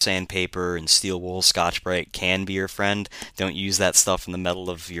Sandpaper and steel wool Scotch-Brite can be your friend. Don't use that stuff in the metal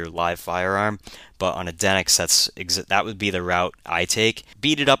of your live firearm. But on a Denix, that would be the route I take.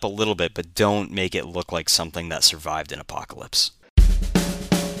 Beat it up a little bit, but don't make it look like something that survived an apocalypse.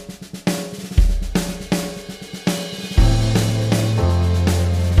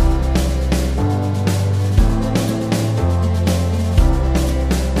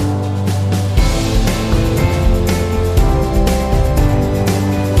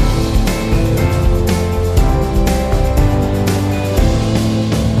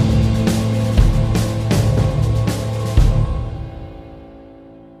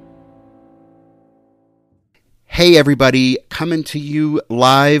 Hey everybody, coming to you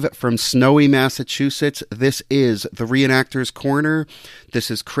live from snowy Massachusetts. This is the Reenactors Corner.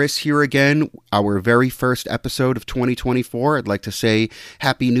 This is Chris here again, our very first episode of 2024. I'd like to say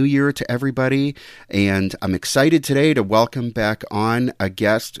Happy New Year to everybody, and I'm excited today to welcome back on a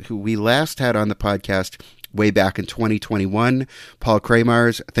guest who we last had on the podcast way back in 2021, Paul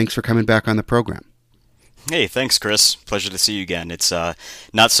Kramars. Thanks for coming back on the program. Hey, thanks Chris. Pleasure to see you again. It's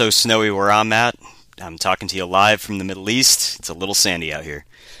not so snowy where I'm at. I'm talking to you live from the Middle East. It's a little sandy out here.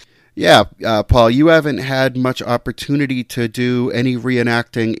 Yeah, Paul, you haven't had much opportunity to do any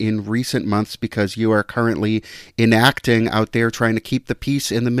reenacting in recent months because you are currently enacting out there trying to keep the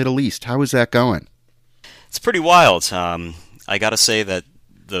peace in the Middle East. How is that going? It's pretty wild. I got to say that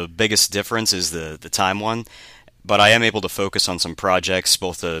the biggest difference is the time one. But I am able to focus on some projects,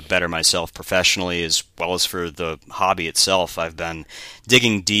 both to better myself professionally as well as for the hobby itself. I've been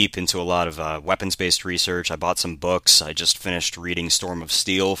digging deep into a lot of weapons-based research. I bought some books. I just finished reading Storm of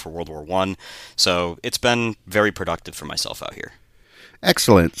Steel for World War I. So it's been very productive for myself out here.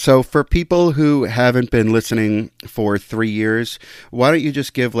 Excellent. So for people who haven't been listening for 3 years, why don't you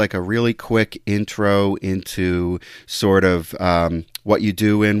just give like a really quick intro into sort of what you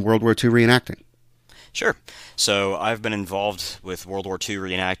do in World War II reenacting? Sure. So I've been involved with World War II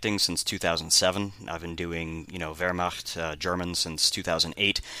reenacting since 2007. I've been doing, Wehrmacht German since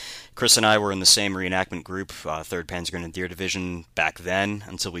 2008. Chris and I were in the same reenactment group, 3rd Panzergrenadier Division, back then,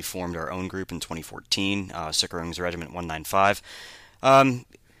 until we formed our own group in 2014, Sicherungsregiment 195.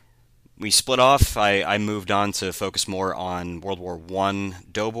 We split off. I moved on to focus more on World War I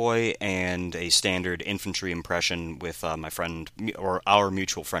Doughboy and a standard infantry impression with my friend, or our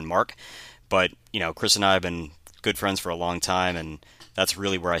mutual friend, Mark. But, Chris and I have been good friends for a long time, and that's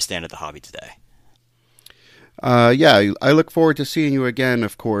really where I stand at the hobby today. Yeah, I look forward to seeing you again,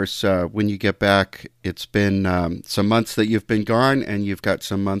 of course, when you get back. It's been some months that you've been gone, and you've got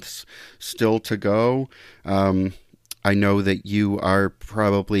some months still to go. I know that you are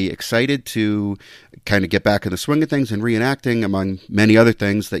probably excited to kind of get back in the swing of things and reenacting, among many other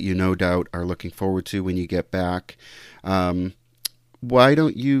things that you no doubt are looking forward to when you get back. Why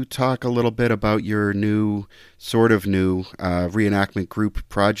don't you talk a little bit about your new reenactment group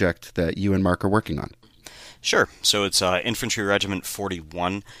project that you and Mark are working on? Sure. So it's Infantry Regiment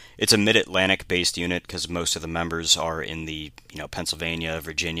 41. It's a Mid-Atlantic based unit because most of the members are in the Pennsylvania,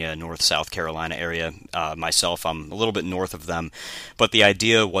 Virginia, North, South Carolina area. Myself, I'm a little bit north of them. But the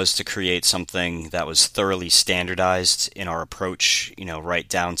idea was to create something that was thoroughly standardized in our approach, right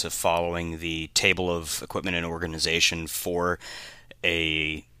down to following the table of equipment and organization for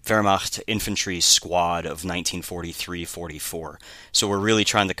a Wehrmacht infantry squad of 1943-44. So we're really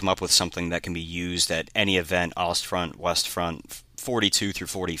trying to come up with something that can be used at any event, Ostfront, Westfront, 42 through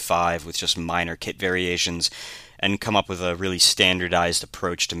 45, with just minor kit variations, and come up with a really standardized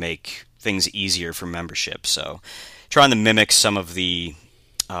approach to make things easier for membership. So trying to mimic some of the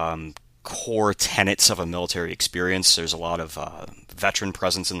core tenets of a military experience. There's a lot of veteran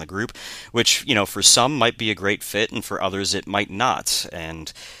presence in the group, which, for some might be a great fit, and for others it might not.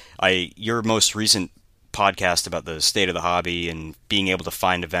 And your most recent podcast about the state of the hobby and being able to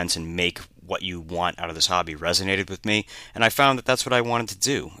find events and make what you want out of this hobby resonated with me, and I found that that's what I wanted to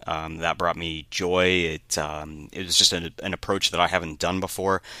do. That brought me joy. It was just an approach that I haven't done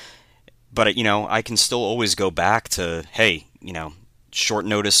before. But, I can still always go back to, hey, short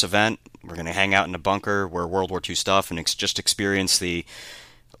notice event, we're going to hang out in a bunker, we're World War II stuff, and just experience the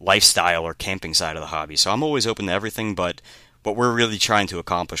lifestyle or camping side of the hobby. So I'm always open to everything, but what we're really trying to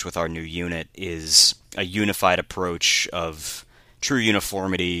accomplish with our new unit is a unified approach of true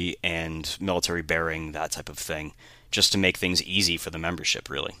uniformity and military bearing, that type of thing, just to make things easy for the membership,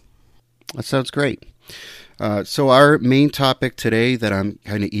 really. That sounds great. So our main topic today that I'm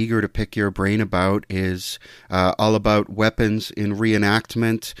kind of eager to pick your brain about is all about weapons in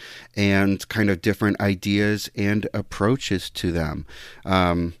reenactment and kind of different ideas and approaches to them.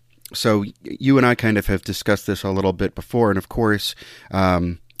 So you and I kind of have discussed this a little bit before, and of course,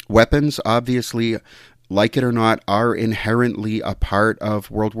 weapons, obviously, like it or not, are inherently a part of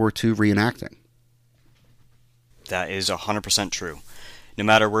World War II reenacting. That is 100% true. No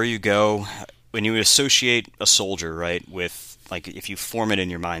matter where you go, when you associate a soldier, right, with, like, if you form it in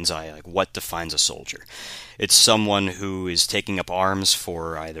your mind's eye, like, what defines a soldier? It's someone who is taking up arms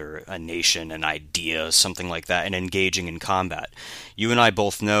for either a nation, an idea, something like that, and engaging in combat. You and I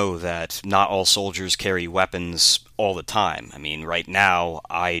both know that not all soldiers carry weapons all the time. I mean, right now,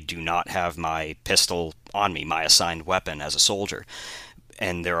 I do not have my pistol on me, my assigned weapon as a soldier.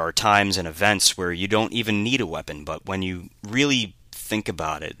 And there are times and events where you don't even need a weapon, but when you really think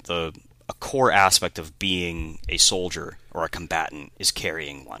about it, a core aspect of being a soldier or a combatant is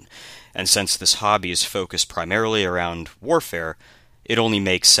carrying one. And since this hobby is focused primarily around warfare, it only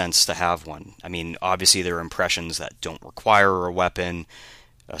makes sense to have one. I mean, obviously there are impressions that don't require a weapon,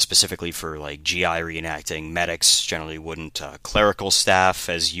 specifically for like GI reenacting. Medics generally wouldn't. Clerical staff,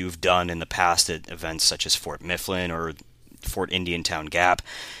 as you've done in the past at events such as Fort Mifflin or Fort Indiantown Gap,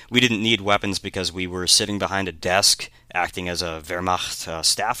 we didn't need weapons because we were sitting behind a desk acting as a Wehrmacht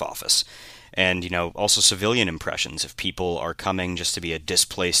staff office. And, also civilian impressions. If people are coming just to be a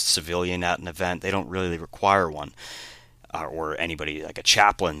displaced civilian at an event, they don't really require one. Or anybody, like a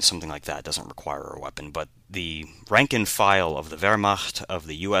chaplain, something like that, doesn't require a weapon. But the rank and file of the Wehrmacht, of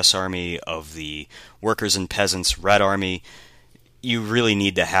the U.S. Army, of the Workers and Peasants Red Army, you really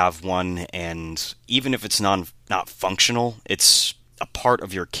need to have one. And even if it's not functional, it's a part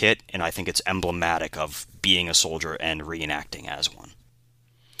of your kit, and I think it's emblematic of being a soldier and reenacting as one.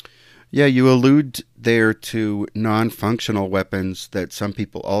 Yeah, you allude there to non-functional weapons that some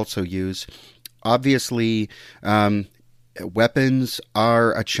people also use. Obviously, weapons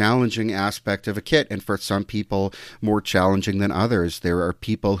are a challenging aspect of a kit, and for some people, more challenging than others. There are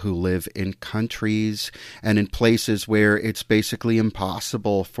people who live in countries and in places where it's basically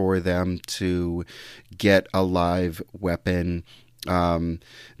impossible for them to get a live weapon.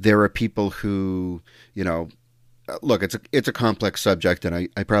 There are people who, look, it's a complex subject, and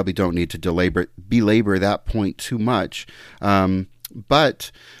I probably don't need to belabor that point too much.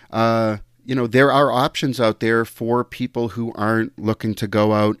 But there are options out there for people who aren't looking to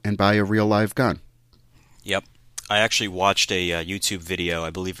go out and buy a real live gun. Yep. I actually watched a YouTube video,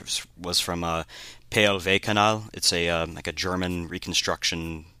 I believe it was from PLV Kanal. It's a German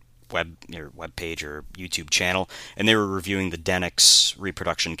reconstruction web page or YouTube channel, and they were reviewing the Denix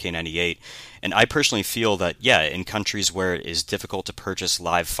reproduction K98. And I personally feel that, in countries where it is difficult to purchase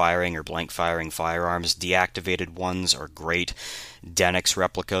live firing or blank firing firearms, deactivated ones are great. Denix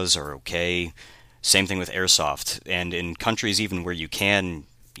replicas are okay. Same thing with airsoft. And in countries even where you can,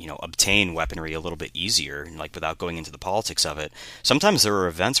 obtain weaponry a little bit easier, like without going into the politics of it, sometimes there are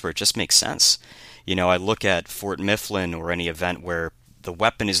events where it just makes sense. I look at Fort Mifflin or any event where the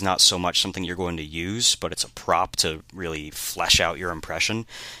weapon is not so much something you're going to use, but it's a prop to really flesh out your impression.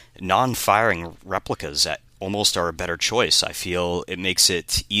 Non-firing replicas almost are a better choice. I feel it makes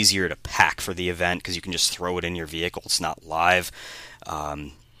it easier to pack for the event because you can just throw it in your vehicle. It's not live.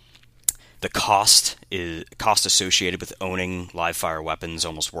 The cost associated with owning live fire weapons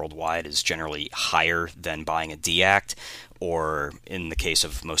almost worldwide is generally higher than buying a Deact, or in the case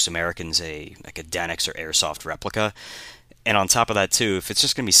of most Americans, a Denix or airsoft replica. And on top of that, too, if it's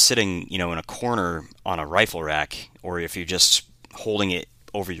just going to be sitting, in a corner on a rifle rack, or if you're just holding it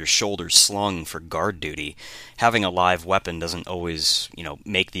over your shoulder slung for guard duty, having a live weapon doesn't always,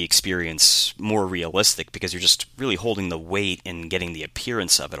 make the experience more realistic because you're just really holding the weight and getting the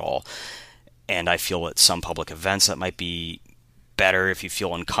appearance of it all. And I feel at some public events that might be better. If you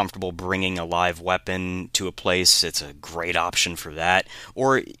feel uncomfortable bringing a live weapon to a place, it's a great option for that.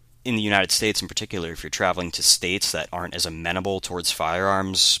 Or in the United States in particular, if you're traveling to states that aren't as amenable towards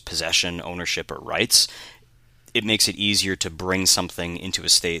firearms, possession, ownership, or rights, it makes it easier to bring something into a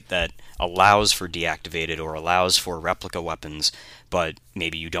state that allows for deactivated or allows for replica weapons, but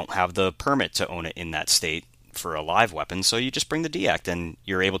maybe you don't have the permit to own it in that state for a live weapon, so you just bring the Deact, and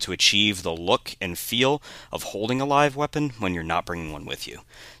you're able to achieve the look and feel of holding a live weapon when you're not bringing one with you.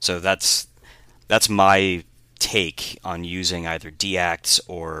 So that's my take on using either Deacts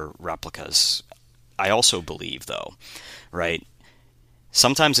or replicas. I also believe, though, right,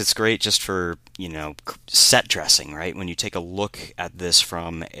 sometimes it's great just for, set dressing, right? When you take a look at this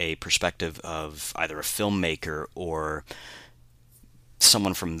from a perspective of either a filmmaker or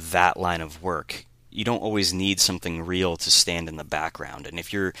someone from that line of work, you don't always need something real to stand in the background. And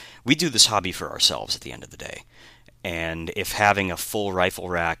we do this hobby for ourselves at the end of the day. And if having a full rifle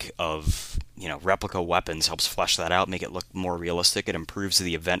rack of, replica weapons helps flesh that out, make it look more realistic, it improves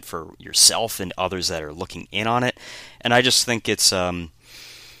the event for yourself and others that are looking in on it. And I just think it's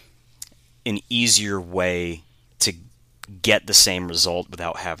an easier way to get the same result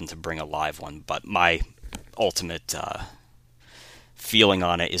without having to bring a live one. But my ultimate feeling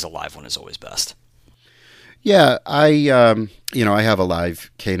on it is a live one is always best. Yeah, I have a live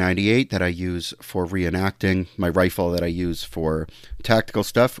K98 that I use for reenacting, my rifle that I use for tactical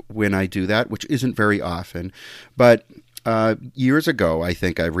stuff when I do that, which isn't very often. But years ago, I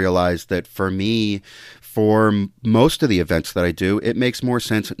think I realized that for me, for most of the events that I do, it makes more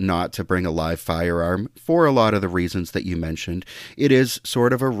sense not to bring a live firearm for a lot of the reasons that you mentioned. It is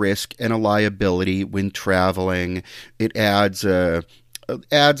sort of a risk and a liability when traveling. It adds a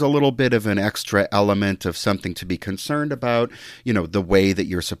little bit of an extra element of something to be concerned about. The way that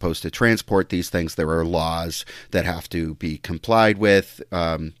you're supposed to transport these things. There are laws that have to be complied with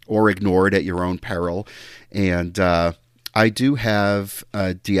or ignored at your own peril. And I do have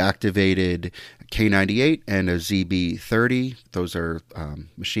a deactivated K98 and a ZB30. Those are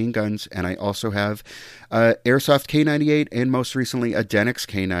machine guns. And I also have airsoft K98 and most recently a Denix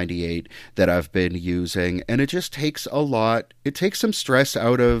K98 that I've been using. And it just takes it takes some stress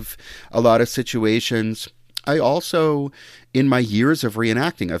out of a lot of situations. I also, in my years of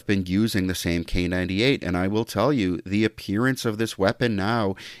reenacting, I've been using the same K98, and I will tell you, the appearance of this weapon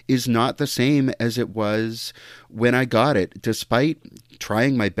now is not the same as it was when I got it. Despite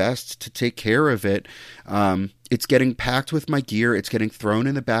trying my best to take care of it, it's getting packed with my gear. It's getting thrown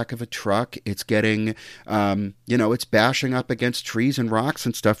in the back of a truck. It's getting, it's bashing up against trees and rocks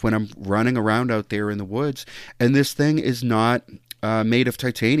and stuff when I'm running around out there in the woods. And this thing is not made of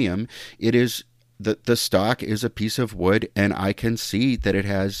titanium. It is the stock is a piece of wood, and I can see that it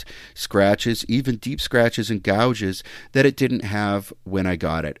has scratches, even deep scratches and gouges that it didn't have when I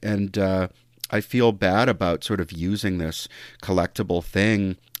got it. And I feel bad about sort of using this collectible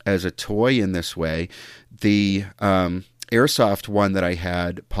thing as a toy in this way. The airsoft one that I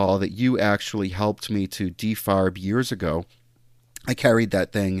had, Paul, that you actually helped me to defarb years ago, I carried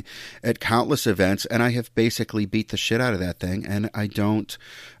that thing at countless events, and I have basically beat the shit out of that thing, and I don't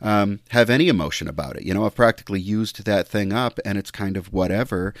have any emotion about it. I've practically used that thing up, and it's kind of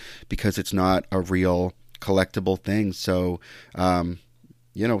whatever because it's not a real collectible thing. So,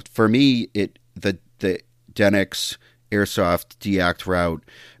 for me, the Denix Airsoft Deact route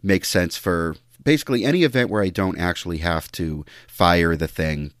makes sense for basically any event where I don't actually have to fire the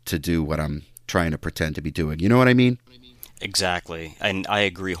thing to do what I'm trying to pretend to be doing. You know what I mean? Exactly, and I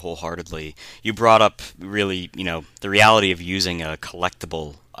agree wholeheartedly. You brought up really, the reality of using a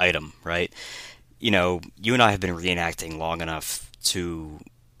collectible item, right? You and I have been reenacting long enough to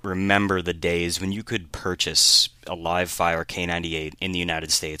remember the days when you could purchase a live fire K98 in the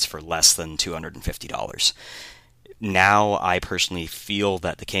United States for less than $250. Now, I personally feel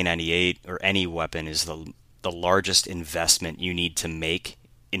that the K98 or any weapon is the largest investment you need to make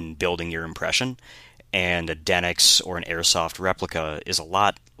in building your impression. And a Denix or an airsoft replica is a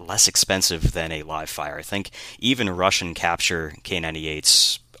lot less expensive than a live fire. I think even Russian capture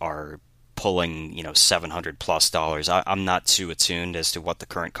K98s are pulling, $700+ I'm not too attuned as to what the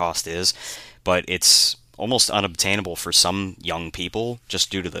current cost is, but it's almost unobtainable for some young people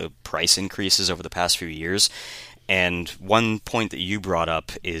just due to the price increases over the past few years. And one point that you brought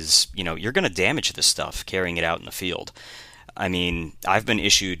up is, you're going to damage this stuff carrying it out in the field. I mean, I've been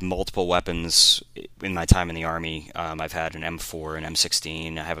issued multiple weapons in my time in the Army. I've had an M4, an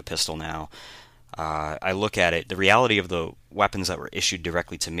M16, I have a pistol now. I look at it, the reality of the weapons that were issued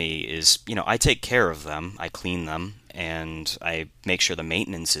directly to me is, I take care of them, I clean them, and I make sure the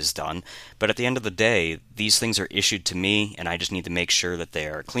maintenance is done. But at the end of the day, these things are issued to me, and I just need to make sure that they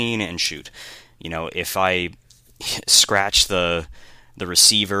are clean and shoot. If I scratch the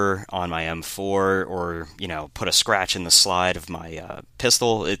receiver on my M4 or, put a scratch in the slide of my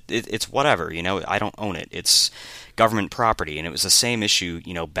pistol, it's whatever, I don't own it. It's government property, and it was the same issue,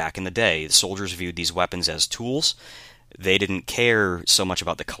 back in the day. The soldiers viewed these weapons as tools. They didn't care so much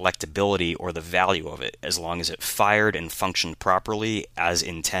about the collectability or the value of it, as long as it fired and functioned properly as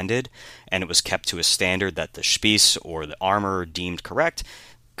intended, and it was kept to a standard that the Spieß or the armor deemed correct.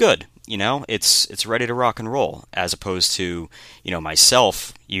 Good. It's ready to rock and roll, as opposed to,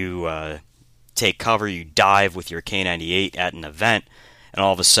 myself, you take cover, you dive with your K98 at an event, and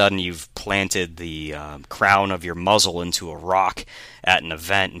all of a sudden you've planted the crown of your muzzle into a rock at an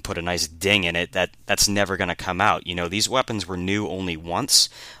event and put a nice ding in it. That's never going to come out. These weapons were new only once.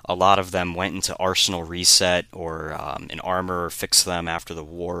 A lot of them went into arsenal reset, or an armor fixed them after the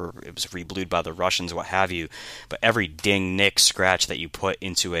war. It was reblued by the Russians, what have you. But every ding, nick, scratch that you put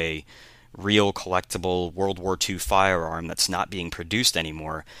into a real collectible World War II firearm that's not being produced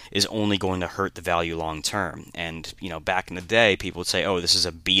anymore is only going to hurt the value long term. And, back in the day, people would say, oh, this is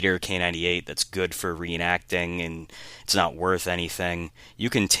a beater K98 that's good for reenacting and it's not worth anything. You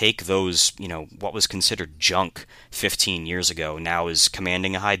can take those, what was considered junk 15 years ago now is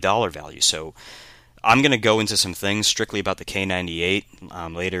commanding a high dollar value. So I'm going to go into some things strictly about the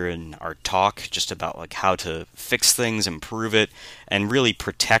K98 later in our talk, just about like how to fix things, improve it, and really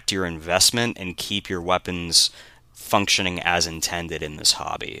protect your investment and keep your weapons functioning as intended in this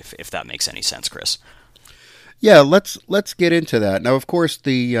hobby, if that makes any sense, Chris. Yeah, let's get into that. Now, of course,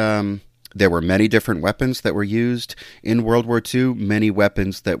 there were many different weapons that were used in World War II. Many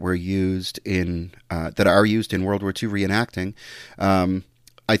weapons that were used that are used in World War II reenacting.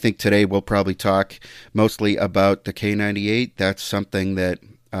 I think today we'll probably talk mostly about the K98. That's something that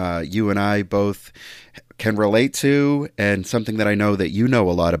you and I both can relate to, and something that I know that you know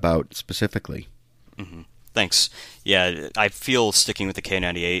a lot about specifically. Mm-hmm. Thanks. Yeah, I feel sticking with the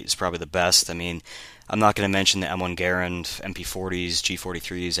K98 is probably the best. I mean, I'm not going to mention the M1 Garand, MP40s,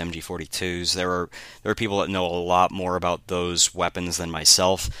 G43s, MG42s. There are people that know a lot more about those weapons than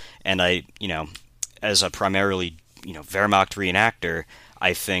myself, and I, as a primarily, Wehrmacht reenactor,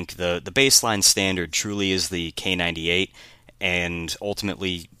 I think the baseline standard truly is the K98, and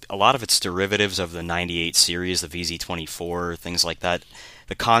ultimately a lot of its derivatives of the 98 series, the VZ24, things like that,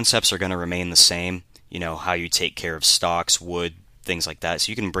 the concepts are going to remain the same. How you take care of stocks, wood, things like that.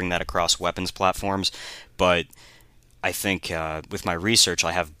 So you can bring that across weapons platforms, but I think with my research,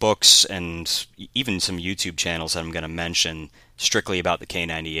 I have books and even some YouTube channels that I'm going to mention strictly about the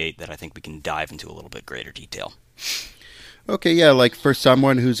K98 that I think we can dive into a little bit greater detail. Okay, yeah, like for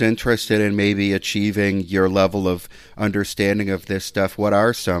someone who's interested in maybe achieving your level of understanding of this stuff, what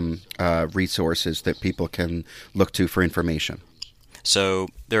are some resources that people can look to for information? So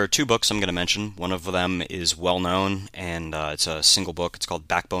there are two books I'm going to mention. One of them is well known, and it's a single book. It's called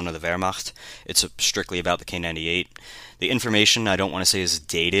Backbone of the Wehrmacht. It's strictly about the K98. The information I don't want to say is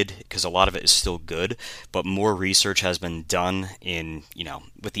dated, because a lot of it is still good, but more research has been done in,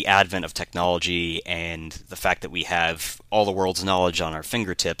 with the advent of technology and the fact that we have all the world's knowledge on our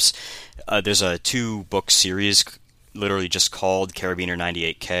fingertips. There's a two-book series literally just called Carabiner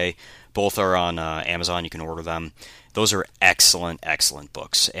 98K. Both are on Amazon. You can order them. Those are excellent, excellent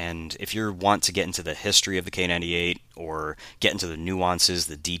books. And if you want to get into the history of the K98 or get into the nuances,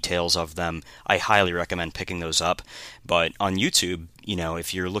 the details of them, I highly recommend picking those up. But on YouTube,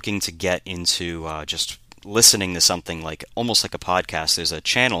 if you're looking to get into just listening to something like almost like a podcast, there's a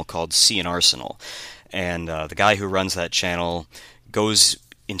channel called See an Arsenal. And the guy who runs that channel goes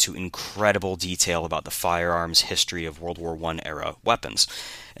into incredible detail about the firearms history of World War I era weapons.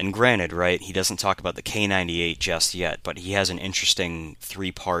 And granted, right, he doesn't talk about the K98 just yet, but he has an interesting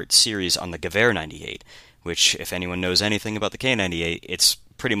 3-part series on the Gewehr 98, which, if anyone knows anything about the K98, it's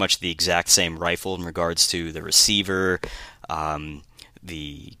pretty much the exact same rifle in regards to the receiver,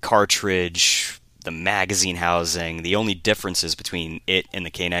 the cartridge, the magazine housing. The only differences between it and the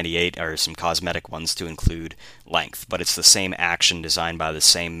K98 are some cosmetic ones to include length, but it's the same action designed by the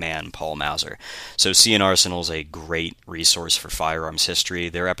same man, Paul Mauser. So CN Arsenal is a great resource for firearms history.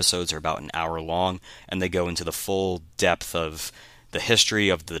 Their episodes are about an hour long, and they go into the full depth of the history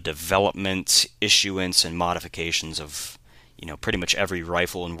of the development, issuance, and modifications of pretty much every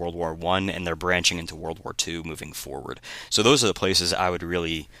rifle in World War I, and they're branching into World War II moving forward. So those are the places I would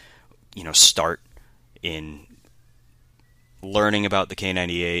really start in learning about the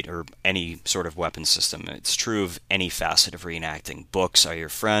K98 or any sort of weapon system. It's true of any facet of reenacting. Books are your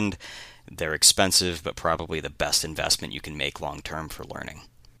friend. They're expensive, but probably the best investment you can make long term for learning.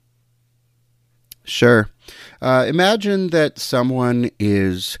 Sure. Imagine that someone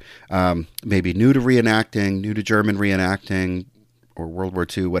is maybe new to reenacting, new to German reenacting, or World War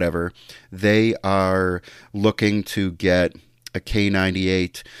II, whatever. They are looking to get a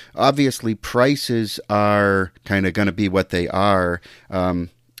K98. Obviously, prices are kind of going to be what they are,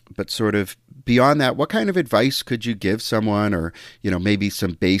 but sort of beyond that, what kind of advice could you give someone, or maybe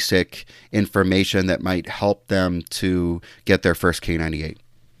some basic information that might help them to get their first K98?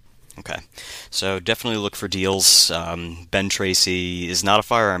 Okay, so definitely look for deals. Ben Tracy is not a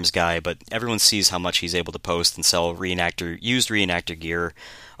firearms guy, but everyone sees how much he's able to post and sell used reenactor gear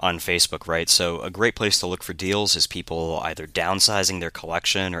on Facebook, right? So a great place to look for deals is people either downsizing their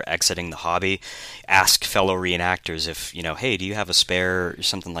collection or exiting the hobby. Ask fellow reenactors if, hey, do you have a spare or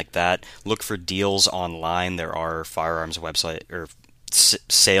something like that? Look for deals online. There are firearms website or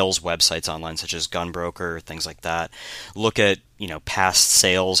sales websites online such as Gunbroker, things like that. Look at, past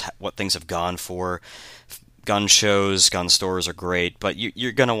sales, what things have gone for. gun shows, gun stores are great, but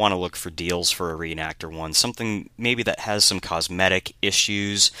you're going to want to look for deals for a reenactor one. Something maybe that has some cosmetic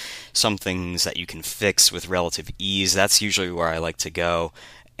issues, some things that you can fix with relative ease. That's usually where I like to go.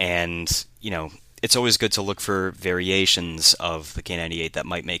 And, it's always good to look for variations of the K98 that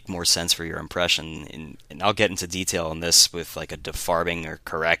might make more sense for your impression. And I'll get into detail on this with like a defarbing or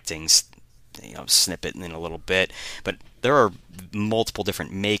correcting snippet in a little bit. But there are multiple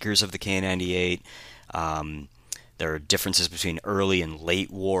different makers of the K98. There are differences between early and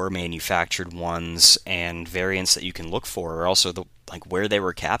late war manufactured ones, and variants that you can look for are also where they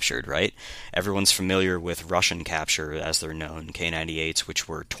were captured, right? Everyone's familiar with Russian capture, as they're known, K98s, which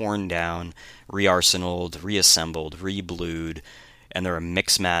were torn down, re-arsenaled, reassembled, re-blued, and they're a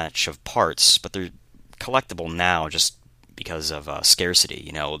mix match of parts, but they're collectible now just because of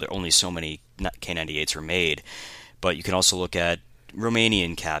scarcity. There are only so many K98s are made. But you can also look at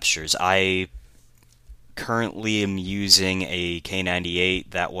Romanian captures. I currently am using a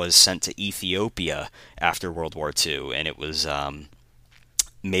K98 that was sent to Ethiopia after World War II, and it was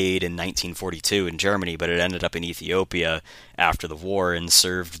made in 1942 in Germany, but it ended up in Ethiopia after the war and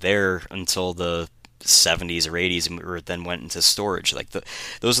served there until the 70s or 80s, and then went into storage.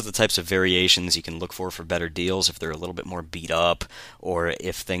 Those are the types of variations you can look for better deals if they're a little bit more beat up, or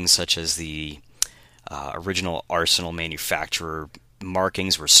if things such as the original arsenal manufacturer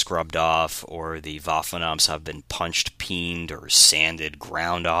markings were scrubbed off, or the Waffenamps have been punched, peened, or sanded,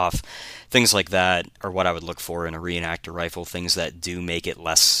 ground off. Things like that are what I would look for in a reenactor rifle, things that do make it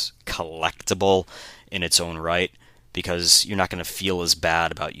less collectible in its own right, because you're not going to feel as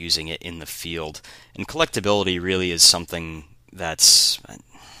bad about using it in the field. And collectability really is something that's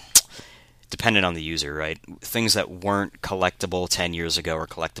dependent on the user, right? Things that weren't collectible 10 years ago are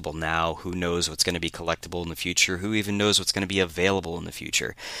collectible now. Who knows what's going to be collectible in the future? Who even knows what's going to be available in the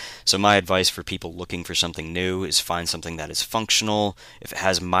future? So my advice for people looking for something new is find something that is functional. If it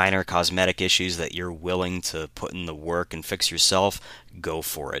has minor cosmetic issues that you're willing to put in the work and fix yourself, go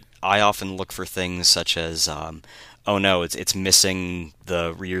for it. I often look for things such as, oh no, it's missing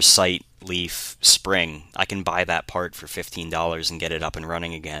the rear sight leaf spring. I can buy that part for $15 and get it up and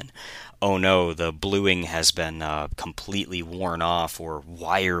running again. Oh no, the bluing has been completely worn off or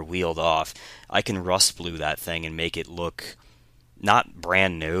wire wheeled off. I can rust blue that thing and make it look not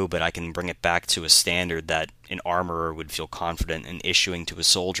brand new, but I can bring it back to a standard that an armorer would feel confident in issuing to a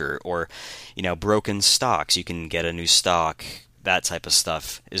soldier. Or, broken stocks, you can get a new stock. That type of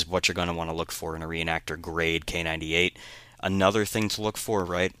stuff is what you're going to want to look for in a reenactor grade K98. Another thing to look for,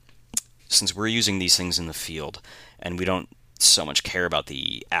 right, since we're using these things in the field and we don't so much care about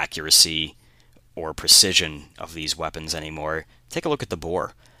the accuracy or precision of these weapons anymore, take a look at the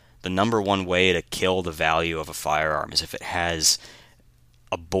bore. The number one way to kill the value of a firearm is if it has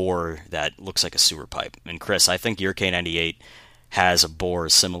a bore that looks like a sewer pipe. And Chris, I think your K98 has a bore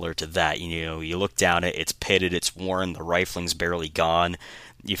similar to that. You look down it, it's pitted, it's worn, the rifling's barely gone.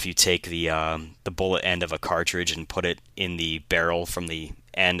 If you take the bullet end of a cartridge and put it in the barrel from the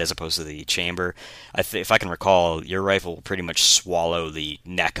end as opposed to the chamber, if I can recall, your rifle will pretty much swallow the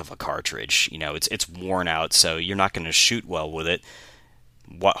neck of a cartridge. It's worn out, so you're not going to shoot well with it.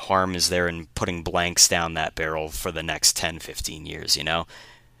 What harm is there in putting blanks down that barrel for the next 10, 15 years,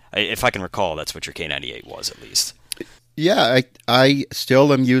 If I can recall, that's what your K98 was, at least. Yeah, I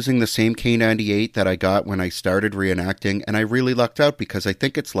still am using the same K98 that I got when I started reenacting, and I really lucked out because I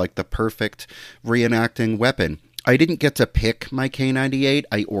think it's like the perfect reenacting weapon. I didn't get to pick my K98.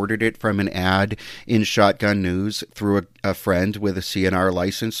 I ordered it from an ad in Shotgun News through a friend with a CNR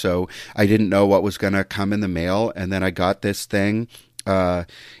license, so I didn't know what was going to come in the mail, and then I got this thing.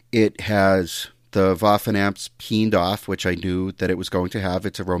 It has the Waffenamps peened off, which I knew that it was going to have.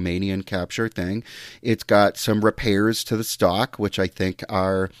 It's a Romanian capture thing. It's got some repairs to the stock, which I think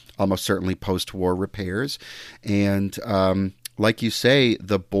are almost certainly post-war repairs. And like you say,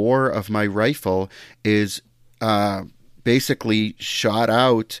 the bore of my rifle is basically shot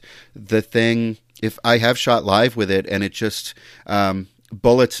out the thing. If I have shot live with it, and it just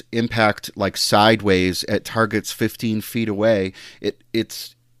bullets impact like sideways at targets 15 feet away,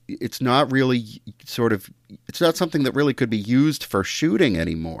 it's not really it's not something that really could be used for shooting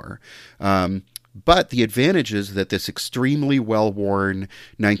anymore. But the advantage is that this extremely well-worn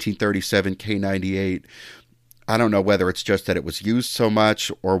 1937 K98, I don't know whether it's just that it was used so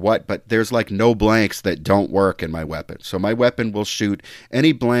much or what, but there's like no blanks that don't work in my weapon. So my weapon will shoot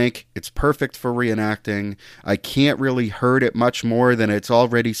any blank. It's perfect for reenacting. I can't really hurt it much more than it's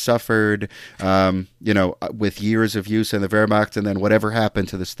already suffered, with years of use in the Wehrmacht and then whatever happened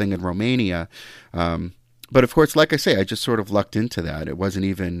to this thing in Romania. But of course, like I say, I just sort of lucked into that. It wasn't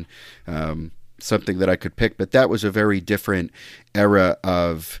even, something that I could pick, but that was a very different era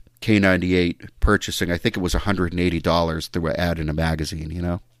of K98 purchasing. I think it was $180 through an ad in a magazine, you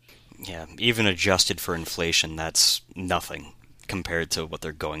know? Yeah, even adjusted for inflation, that's nothing compared to what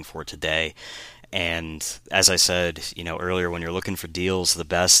they're going for today. And as I said, earlier, when you're looking for deals, the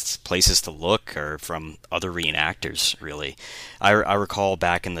best places to look are from other reenactors, really. I recall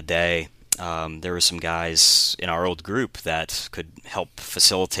back in the day, there were some guys in our old group that could help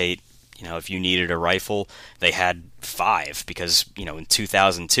facilitate. If you needed a rifle, they had 5 because, in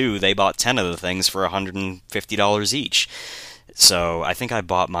 2002, they bought 10 of the things for $150 each. So I think I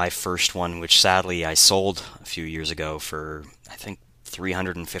bought my first one, which sadly I sold a few years ago for, I think,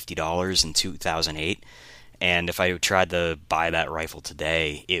 $350 in 2008. And if I tried to buy that rifle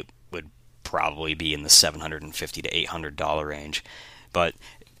today, it would probably be in the $750 to $800 range. But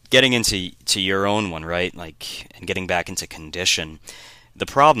getting into your own one, right? And getting back into condition, the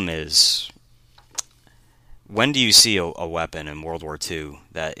problem is, when do you see a weapon in World War II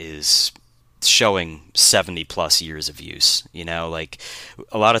that is showing 70 plus years of use?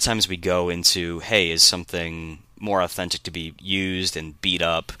 A lot of times we go into, hey, is something more authentic to be used and beat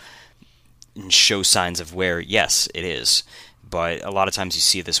up and show signs of wear? Yes, it is. But a lot of times you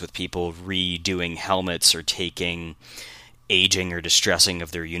see this with people redoing helmets or taking aging or distressing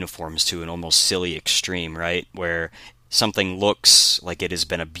of their uniforms to an almost silly extreme, right? Where something looks like it has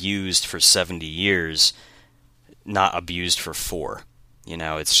been abused for 70 years, not abused for 4.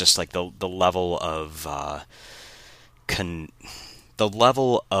 It's just like the level of the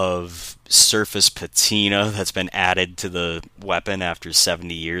level of surface patina that's been added to the weapon after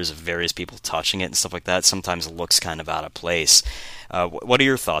 70 years of various people touching it and stuff like that sometimes looks kind of out of place. What are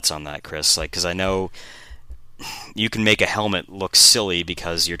your thoughts on that, Chris? Because I know you can make a helmet look silly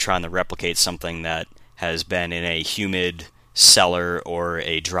because you're trying to replicate something that has been in a humid cellar or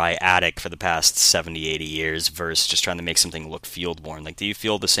a dry attic for the past 70, 80 years versus just trying to make something look field-worn. Do you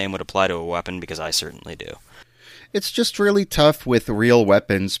feel the same would apply to a weapon? Because I certainly do. It's just really tough with real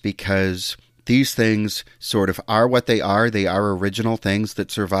weapons because these things sort of are what they are. They are original things that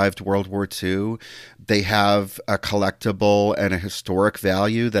survived World War II. They have a collectible and a historic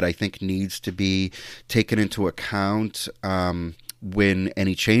value that I think needs to be taken into account when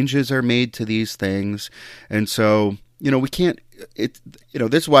any changes are made to these things. And so, we can't, this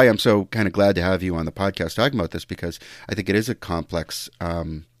is why I'm so kind of glad to have you on the podcast talking about this, because I think it is a complex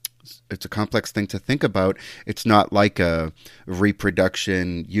it's a complex thing to think about. It's not like a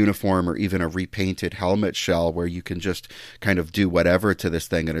reproduction uniform or even a repainted helmet shell where you can just kind of do whatever to this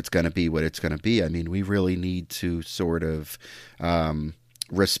thing and it's going to be what it's going to be. I mean, we really need to sort of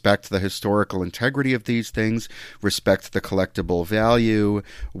respect the historical integrity of these things, respect the collectible value,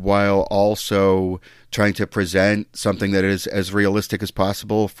 while also trying to present something that is as realistic as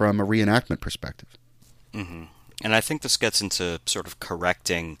possible from a reenactment perspective. Mm-hmm. And I think this gets into sort of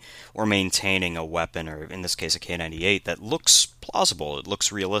correcting or maintaining a weapon, or in this case a K98, that looks plausible, it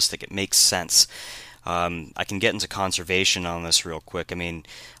looks realistic, it makes sense. I can get into conservation on this real quick. I mean,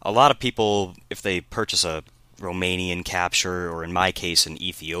 a lot of people, if they purchase a Romanian capture, or in my case an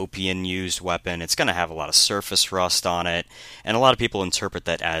Ethiopian used weapon, it's going to have a lot of surface rust on it, and a lot of people interpret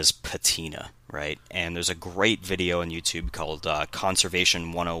that as patina, right? And there's a great video on YouTube called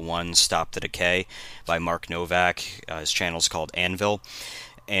Conservation 101 Stop the Decay by Mark Novak. His channel's called Anvil,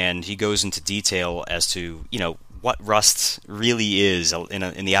 and he goes into detail as to, what rust really is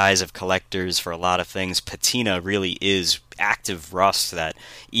in the eyes of collectors. For a lot of things, patina really is active rust that,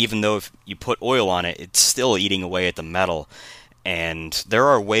 even though if you put oil on it, it's still eating away at the metal. And there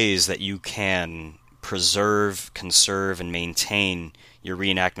are ways that you can preserve, conserve, and maintain your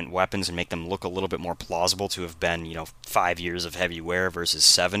reenactment weapons and make them look a little bit more plausible to have been, 5 years of heavy wear versus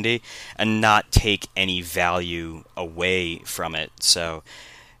 70, and not take any value away from it. So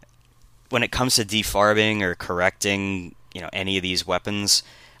when it comes to defarbing or correcting, any of these weapons,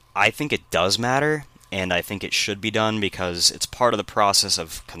 I think it does matter, and I think it should be done because it's part of the process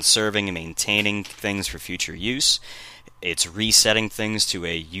of conserving and maintaining things for future use. It's resetting things to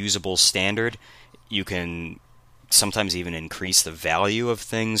a usable standard. You can sometimes even increase the value of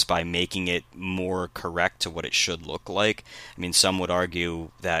things by making it more correct to what it should look like. I mean, some would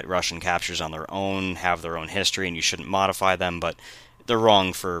argue that Russian captures on their own have their own history and you shouldn't modify them, but they're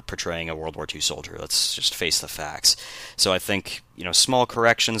wrong for portraying a World War II soldier. Let's just face the facts. So I think, small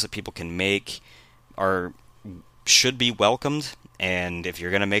corrections that people can make should be welcomed, and if you're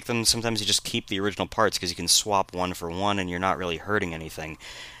going to make them, sometimes you just keep the original parts because you can swap one for one and you're not really hurting anything.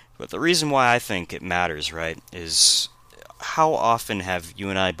 But the reason why I think it matters, right, is how often have you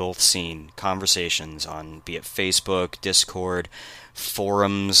and I both seen conversations on, be it Facebook, Discord,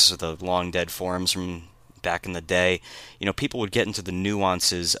 forums, the long dead forums from back in the day? People would get into the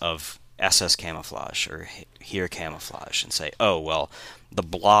nuances of SS camouflage or here camouflage and say, oh, well, the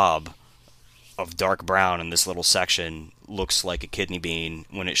blob of dark brown in this little section looks like a kidney bean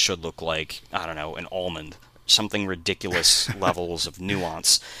when it should look like, I don't know, an almond. Something ridiculous levels of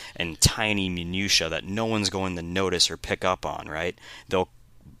nuance and tiny minutia that no one's going to notice or pick up on, right? They'll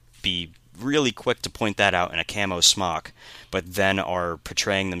be really quick to point that out in a camo smock, but then are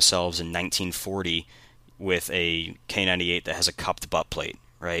portraying themselves in 1940 with a K98 that has a cupped butt plate,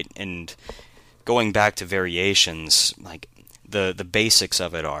 right? And going back to variations, like the basics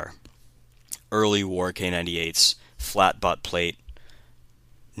of it are early war K98s, flat butt plate,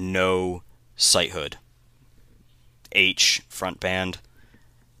 no sight hood, H front band,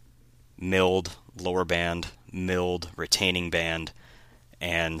 milled lower band, milled retaining band,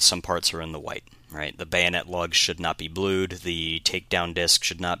 and some parts are in the white, right? The bayonet lug should not be blued, the takedown disc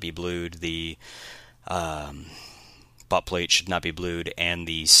should not be blued, the butt plate should not be blued, and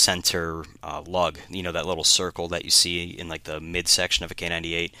the center lug, that little circle that you see in like the midsection of a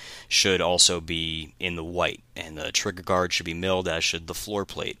K98 should also be in the white, and the trigger guard should be milled, as should the floor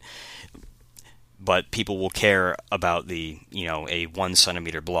plate. But people will care about a 1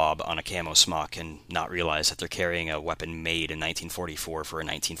 centimeter blob on a camo smock and not realize that they're carrying a weapon made in 1944 for a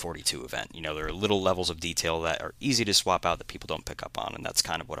 1942 event. There are little levels of detail that are easy to swap out that people don't pick up on, and that's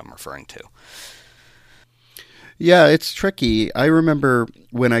kind of what I'm referring to. Yeah, it's tricky. I remember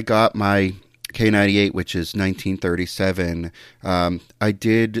when I got my K98, which is 1937, I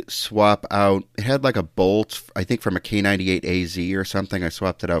did swap out, it had like a bolt, I think from a K98 AZ or something. I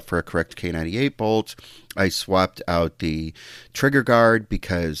swapped it out for a correct K98 bolt. I swapped out the trigger guard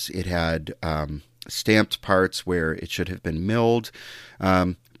because it had stamped parts where it should have been milled.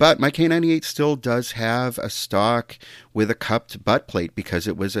 But my K98 still does have a stock with a cupped butt plate because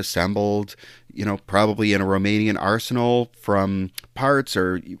it was assembled, probably in a Romanian arsenal from parts,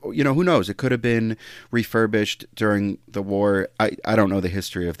 or, who knows? It could have been refurbished during the war. I don't know the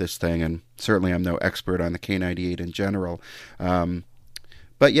history of this thing, and certainly I'm no expert on the K98 in general.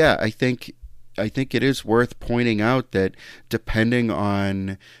 But yeah, I think it is worth pointing out that depending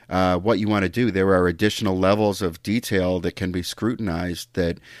on what you want to do, there are additional levels of detail that can be scrutinized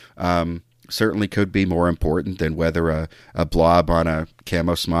that certainly could be more important than whether a blob on a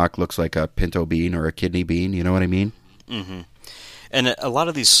camo smock looks like a pinto bean or a kidney bean. You know what I mean? Mm-hmm. And a lot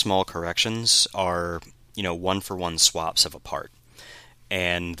of these small corrections are, one-for-one swaps of a part.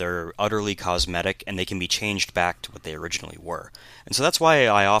 And they're utterly cosmetic, and they can be changed back to what they originally were. And so that's why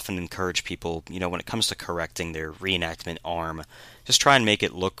I often encourage people, when it comes to correcting their reenactment arm, just try and make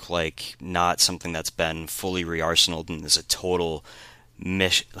it look like not something that's been fully re-arsenaled and is a total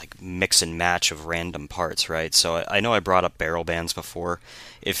mix and match of random parts, right? So I know I brought up barrel bands before.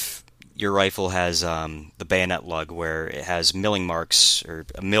 If your rifle has the bayonet lug where it has milling marks or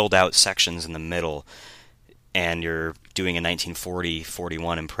milled out sections in the middle, and you're doing a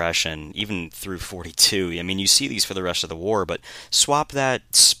 1940-41 impression, even through 42, I mean, you see these for the rest of the war, but swap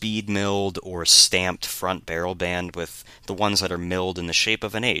that speed milled or stamped front barrel band with the ones that are milled in the shape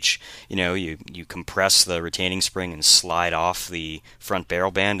of an H. You compress the retaining spring and slide off the front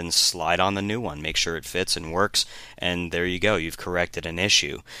barrel band and slide on the new one. Make sure it fits and works, and there you go. You've corrected an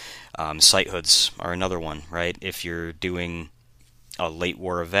issue. Sight hoods are another one, right? If you're doing a late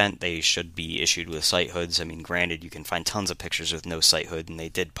war event, they should be issued with sight hoods. I mean, granted, you can find tons of pictures with no sight hood, and they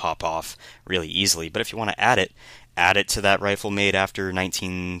did pop off really easily. But if you want to add it to that rifle made after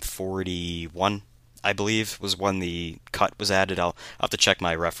 1941, I believe, was when the cut was added. I'll have to check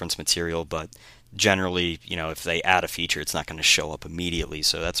my reference material, but generally, if they add a feature, it's not going to show up immediately.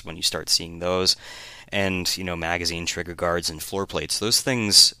 So that's when you start seeing those. And, magazine trigger guards and floor plates. Those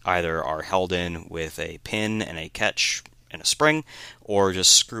things either are held in with a pin and a catch and a spring, or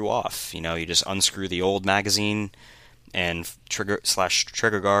just screw off. You just unscrew the old magazine and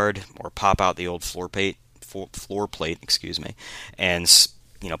trigger guard, or pop out the old floor plate, and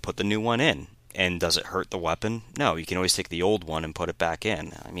put the new one in. And does it hurt the weapon? No, you can always take the old one and put it back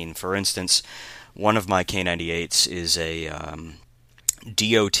in. I mean, for instance, one of my K98s is a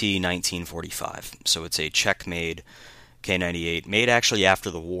DOT 1945, so it's a Czech-made K98, made actually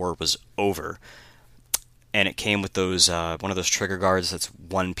after the war was over. And it came with those one of those trigger guards that's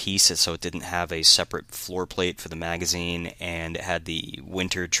one piece, so it didn't have a separate floor plate for the magazine, and it had the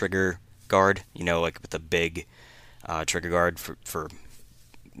winter trigger guard, like with the big trigger guard for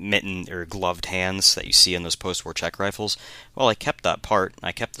mitten or gloved hands that you see in those post-war Czech rifles. Well, I kept that part.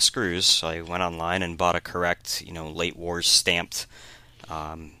 I kept the screws. So I went online and bought a correct, late wars stamped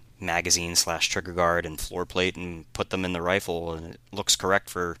magazine / trigger guard and floor plate and put them in the rifle, and it looks correct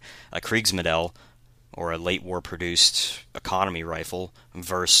for a Kriegsmodell or a late war produced economy rifle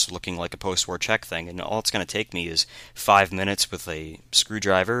versus looking like a post-war Czech thing. And all it's going to take me is 5 minutes with a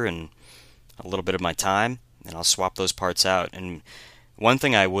screwdriver and a little bit of my time, and I'll swap those parts out. And one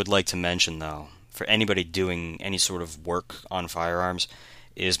thing I would like to mention, though, for anybody doing any sort of work on firearms,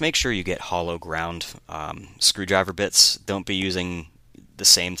 is make sure you get hollow ground screwdriver bits. Don't be using the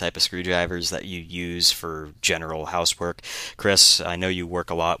same type of screwdrivers that you use for general housework. Chris, I know you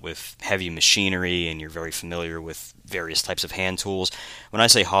work a lot with heavy machinery and you're very familiar with various types of hand tools. When I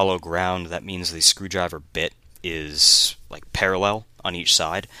say hollow ground, that means the screwdriver bit is like parallel on each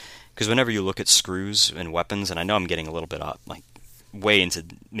side. Because whenever you look at screws and weapons, and I know I'm getting a little bit way into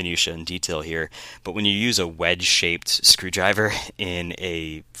minutia and detail here, but when you use a wedge-shaped screwdriver in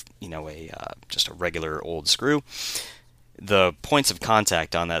just a regular old screw, the points of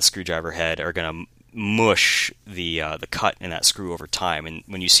contact on that screwdriver head are going to mush the cut in that screw over time. And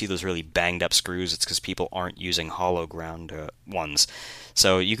when you see those really banged up screws, it's because people aren't using hollow ground ones.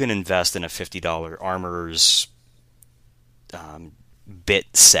 So you can invest in a $50 Armorer's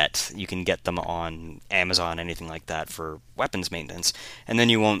bit set. You can get them on Amazon, anything like that, for weapons maintenance, and then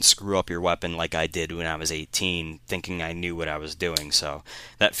you won't screw up your weapon like I did when I was 18, thinking I knew what I was doing. So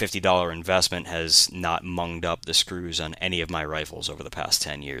that $50 investment has not munged up the screws on any of my rifles over the past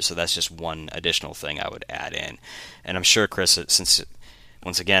 10 years. So that's just one additional thing I would add in. And I'm sure, Chris, since,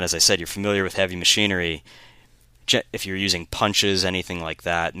 once again, as I said, you're familiar with heavy machinery, if you're using punches, anything like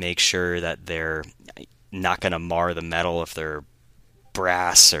that, make sure that they're not going to mar the metal if they're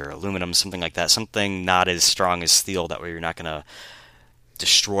brass or aluminum, something like that, something not as strong as steel, that way you're not going to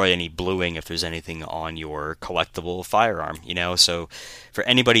destroy any bluing if there's anything on your collectible firearm, So for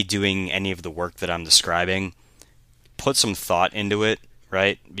anybody doing any of the work that I'm describing, put some thought into it,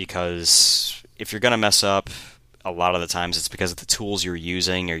 right? Because if you're going to mess up, a lot of the times it's because of the tools you're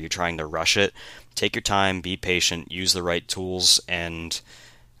using or you're trying to rush it. Take your time, be patient, use the right tools, and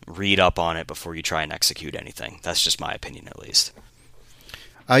read up on it before you try and execute anything. That's just my opinion, at least.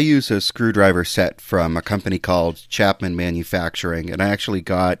 I use a screwdriver set from a company called Chapman Manufacturing, and I actually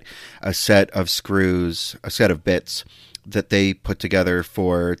got a set of screws, a set of bits that they put together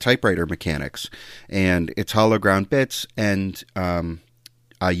for typewriter mechanics. And it's hollow ground bits, and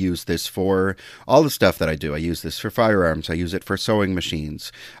I use this for all the stuff that I do. I use this for firearms. I use it for sewing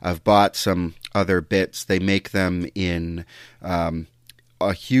machines. I've bought some other bits. They make them in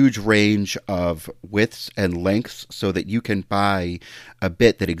a huge range of widths and lengths so that you can buy a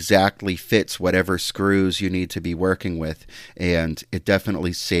bit that exactly fits whatever screws you need to be working with. And it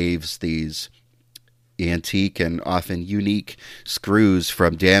definitely saves these antique and often unique screws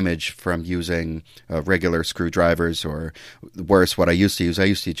from damage from using regular screwdrivers, or worse, what I used to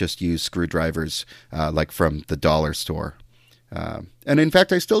just use screwdrivers like from the dollar store. And in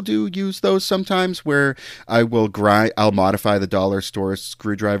fact, I still do use those sometimes, where I'll modify the dollar store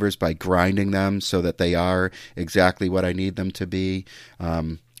screwdrivers by grinding them so that they are exactly what I need them to be.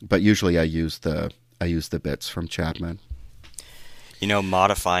 But usually I use the bits from Chapman.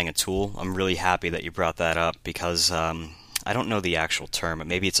 Modifying a tool, I'm really happy that you brought that up, because I don't know the actual term, but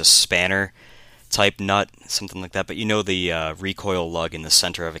maybe it's a spanner type nut, something like that. But the recoil lug in the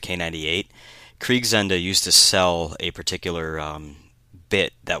center of a K98? Kriegsende used to sell a particular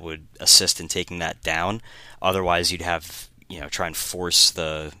bit that would assist in taking that down. Otherwise, you'd have, try and force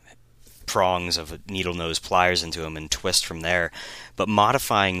the prongs of needle nose pliers into them and twist from there. But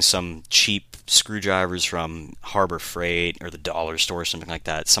modifying some cheap screwdrivers from Harbor Freight or the dollar store, something like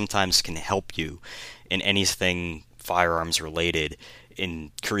that, sometimes can help you in anything firearms related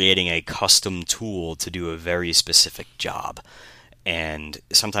in creating a custom tool to do a very specific job. And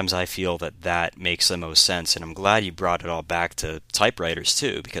sometimes I feel that makes the most sense, and I'm glad you brought it all back to typewriters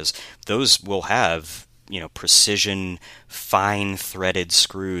too, because those will have, precision, fine threaded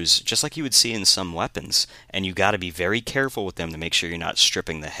screws, just like you would see in some weapons, and you got to be very careful with them to make sure you're not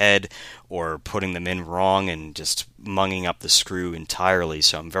stripping the head or putting them in wrong and just munging up the screw entirely.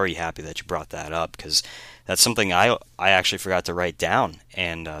 So I'm very happy that you brought that up, because that's something I actually forgot to write down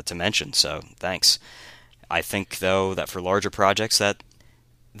and to mention, so thanks. I think, though, that for larger projects,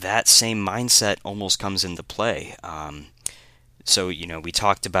 that same mindset almost comes into play. So, we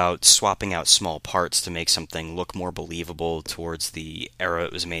talked about swapping out small parts to make something look more believable towards the era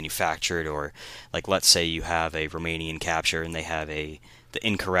it was manufactured, or, like, let's say you have a Romanian capture and they have the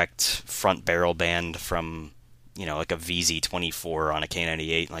incorrect front barrel band from, like a VZ24 on a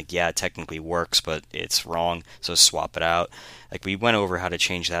K98. Like, yeah, it technically works, but it's wrong, so swap it out. Like, we went over how to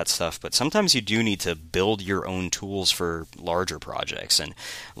change that stuff, but sometimes you do need to build your own tools for larger projects. And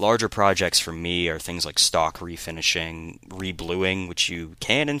larger projects for me are things like stock refinishing, rebluing, which you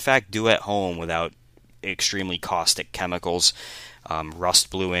can, in fact, do at home without extremely caustic chemicals, rust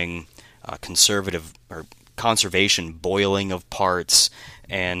bluing, conservative or conservation boiling of parts,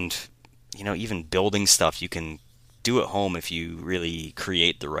 and even building stuff you can do at home if you really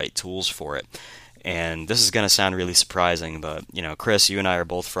create the right tools for it. And this is going to sound really surprising, but Chris, you and I are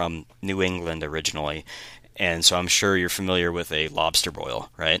both from New England originally, and so I'm sure you're familiar with a lobster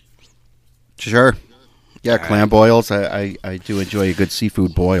boil, right? Sure. Yeah, All clam right. boils. I do enjoy a good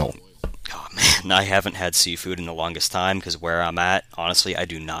seafood boil. Oh man, I haven't had seafood in the longest time because where I'm at, honestly, I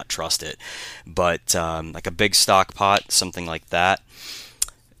do not trust it. But like a big stock pot, something like that.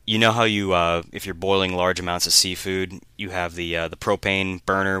 You know how if you're boiling large amounts of seafood, you have the propane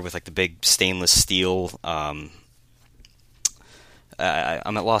burner with like the big stainless steel. I'm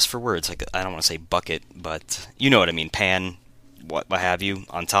at loss for words. Like, I don't want to say bucket, but you know what I mean. Pan, what have you,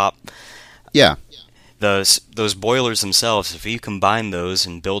 on top. Yeah. Those boilers themselves, if you combine those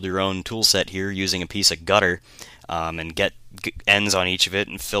and build your own tool set here using a piece of gutter, and get ends on each of it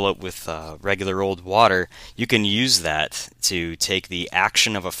and fill it with regular old water, you can use that to take the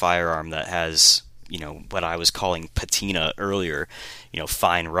action of a firearm that has, what I was calling patina earlier,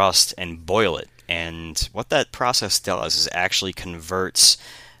 fine rust, and boil it. And what that process does is actually converts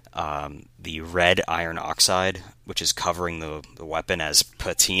the red iron oxide, which is covering the weapon, as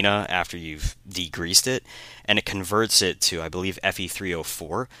patina after you've degreased it, and it converts it to, I believe,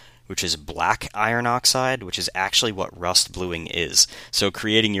 Fe3O4, which is black iron oxide, which is actually what rust bluing is. So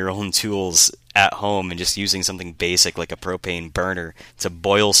creating your own tools at home and just using something basic like a propane burner to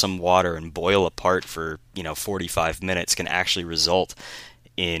boil some water and boil a part for 45 minutes can actually result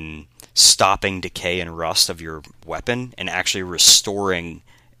in stopping decay and rust of your weapon and actually restoring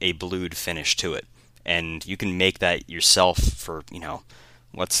a blued finish to it. And you can make that yourself for,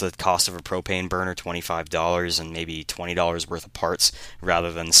 what's the cost of a propane burner? $25 and maybe $20 worth of parts,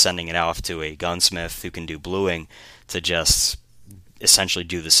 rather than sending it off to a gunsmith who can do bluing to just essentially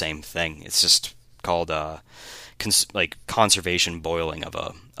do the same thing. It's just called conservation boiling of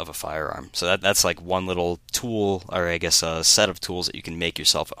a firearm. So that's like one little tool, or I guess a set of tools that you can make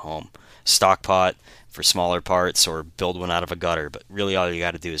yourself at home. Stock pot for smaller parts, or build one out of a gutter. But really, all you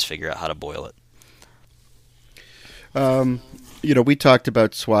got to do is figure out how to boil it. We talked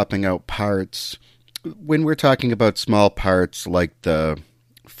about swapping out parts. When we're talking about small parts like the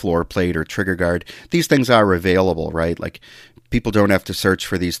floor plate or trigger guard, these things are available, right? Like, people don't have to search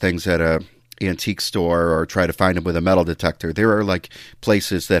for these things at a antique store or try to find them with a metal detector. There are like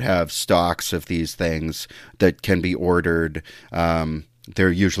places that have stocks of these things that can be ordered.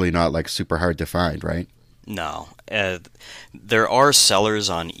 They're usually not like super hard to find, right? No. There are sellers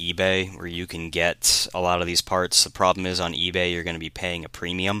on eBay where you can get a lot of these parts. The problem is, on eBay, you're going to be paying a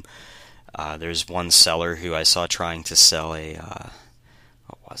premium. There's one seller who I saw trying to sell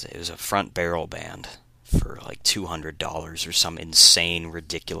what was it? It was a front barrel band for like $200 or some insane,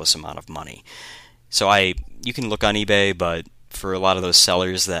 ridiculous amount of money. So you can look on eBay, but for a lot of those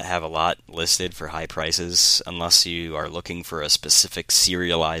sellers that have a lot listed for high prices, unless you are looking for a specific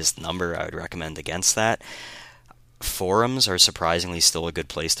serialized number, I would recommend against that. Forums are surprisingly still a good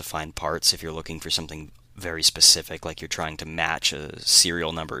place to find parts if you're looking for something very specific, like you're trying to match a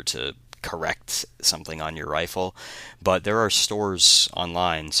serial number to correct something on your rifle. But there are stores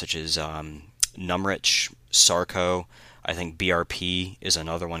online such as Numrich, Sarco. I think BRP is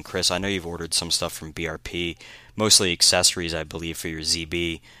another one. Chris, I know you've ordered some stuff from BRP, mostly accessories, I believe, for your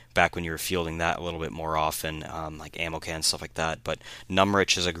ZB, back when you were fielding that a little bit more often, like ammo cans, stuff like that. But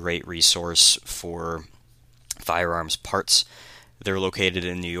Numrich is a great resource for firearms parts. They're located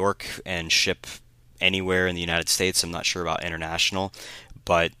in New York and ship anywhere in the United States. I'm not sure about international,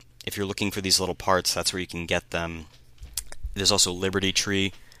 but if you're looking for these little parts, that's where you can get them. There's also Liberty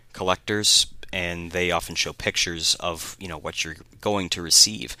Tree collectors, and they often show pictures of what you're going to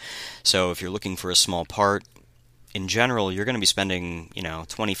receive. So if you're looking for a small part, in general, you're going to be spending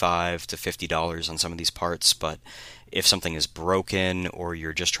 $25 to $50 on some of these parts. But if something is broken, or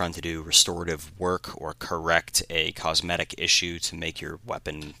you're just trying to do restorative work or correct a cosmetic issue to make your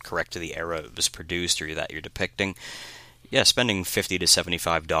weapon correct to the era it was produced or that you're depicting, yeah, spending $50 to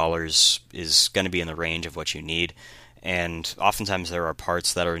 $75 is going to be in the range of what you need. And oftentimes there are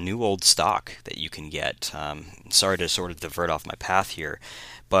parts that are new old stock that you can get. Sorry to sort of divert off my path here,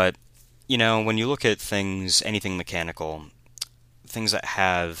 but when you look at things, anything mechanical, things that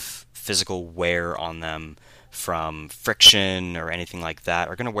have physical wear on them from friction or anything like that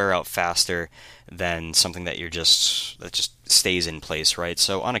are going to wear out faster than something that just stays in place, right?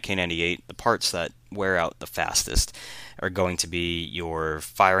 So on a K98, the parts that wear out the fastest are going to be your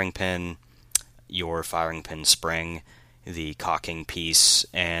firing pin spring, the cocking piece,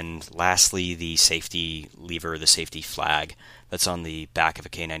 and lastly the safety lever, the safety flag that's on the back of a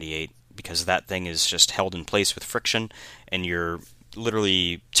K98, because that thing is just held in place with friction, and you're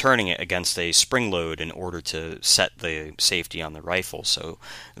literally turning it against a spring load in order to set the safety on the rifle. So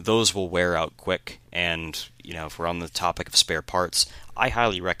those will wear out quick, and if we're on the topic of spare parts, I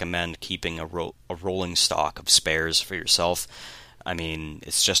highly recommend keeping a rolling stock of spares for yourself. I mean,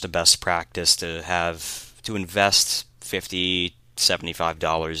 it's just a best practice to invest $50,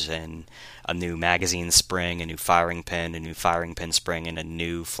 $75 in a new magazine spring, a new firing pin spring, and a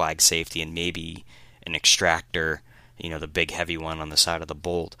new flag safety, and maybe an extractor, the big heavy one on the side of the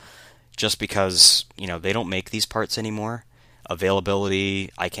bolt. Just because, they don't make these parts anymore.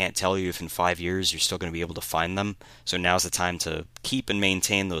 Availability, I can't tell you if in 5 years you're still going to be able to find them. So now's the time to keep and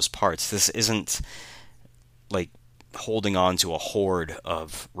maintain those parts. This isn't like holding on to a hoard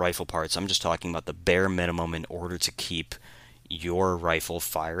of rifle parts. I'm just talking about the bare minimum in order to keep your rifle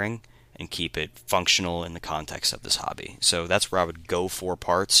firing and keep it functional in the context of this hobby. So that's where I would go for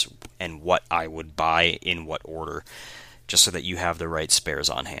parts and what I would buy in what order, just so that you have the right spares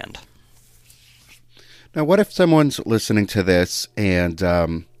on hand. Now, what if someone's listening to this and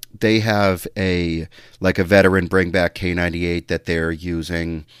they have a veteran bring back K98 that they're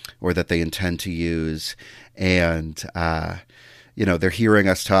using or that they intend to use, and they're hearing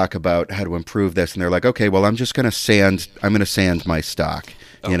us talk about how to improve this, and they're like, okay, well, I'm going to sand my stock.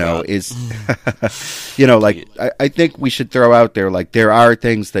 I think we should throw out there, there are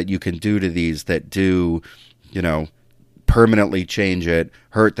things that you can do to these that do, permanently change it,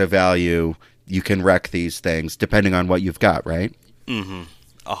 hurt the value. You can wreck these things depending on what you've got, right?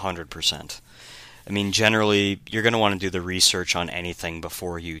 100%. I mean, generally, you're going to want to do the research on anything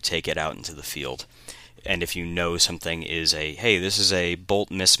before you take it out into the field. And if you know something is this is a bolt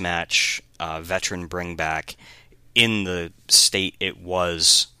mismatch veteran bring back in the state it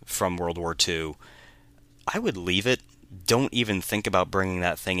was from World War II, I would leave it. Don't even think about bringing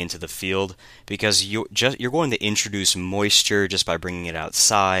that thing into the field, because you're going to introduce moisture just by bringing it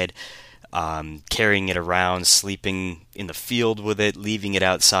outside, carrying it around, sleeping in the field with it, leaving it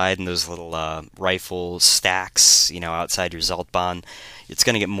outside in those little rifle stacks, outside your Zeltbahn. It's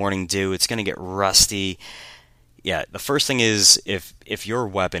going to get morning dew. It's going to get rusty. Yeah, the first thing is, if your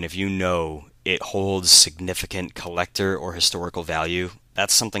weapon, if it holds significant collector or historical value,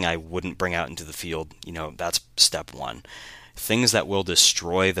 that's something I wouldn't bring out into the field. That's step one. Things that will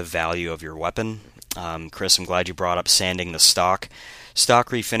destroy the value of your weapon. Chris, I'm glad you brought up sanding the stock. Stock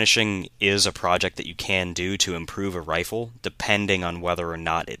refinishing is a project that you can do to improve a rifle, depending on whether or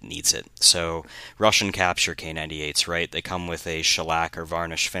not it needs it. So, Russian capture K98s, right? They come with a shellac or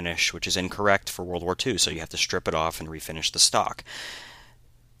varnish finish, which is incorrect for World War II, so you have to strip it off and refinish the stock.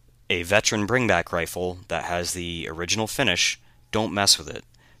 A veteran bringback rifle that has the original finish, don't mess with it.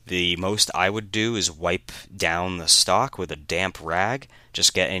 The most I would do is wipe down the stock with a damp rag,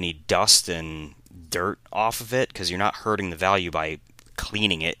 just get any dust and dirt off of it, because you're not hurting the value by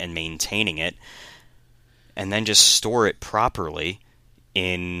cleaning it and maintaining it, and then just store it properly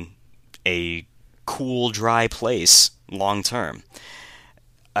in a cool, dry place long term.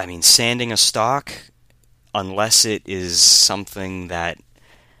 I mean, sanding a stock, unless it is something that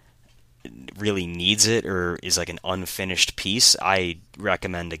really needs it or is like an unfinished piece, I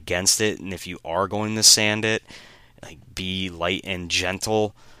recommend against it. And if you are going to sand it, be light and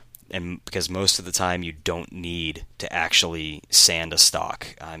gentle, and because most of the time you don't need to actually sand a stock.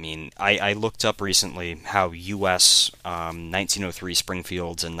 I mean, I looked up recently how U.S. 1903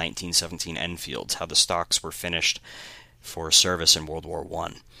 Springfields and 1917 Enfields, how the stocks were finished for service in World War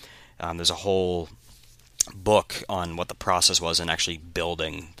I. There's a whole book on what the process was in actually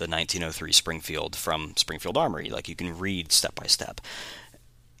building the 1903 Springfield from Springfield Armory. You can read step by step.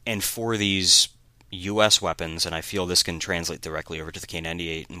 And for these U.S. weapons, and I feel this can translate directly over to the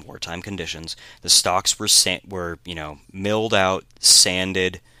K98 in wartime conditions, the stocks were milled out,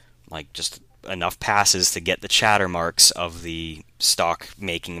 sanded, just enough passes to get the chatter marks of the stock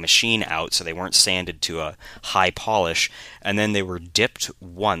making machine out, so they weren't sanded to a high polish, and then they were dipped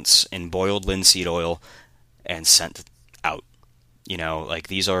once in boiled linseed oil and sent out.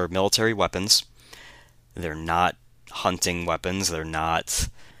 These are military weapons. They're not hunting weapons. They're not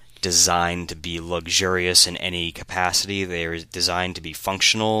designed to be luxurious in any capacity. They are designed to be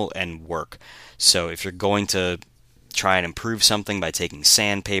functional and work. So if you're going to try and improve something by taking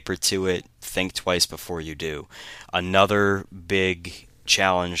sandpaper to it, think twice before you do. Another big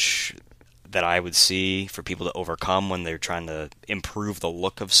challenge that I would see for people to overcome when they're trying to improve the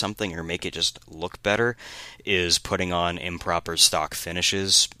look of something or make it just look better is putting on improper stock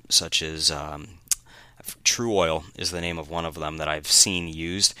finishes, such as True Oil is the name of one of them that I've seen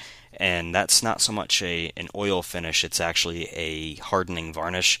used. And that's not so much an oil finish, it's actually a hardening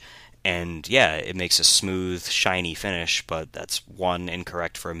varnish. And yeah, it makes a smooth, shiny finish, but that's one,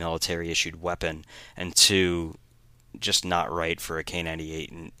 incorrect for a military-issued weapon, and two, just not right for a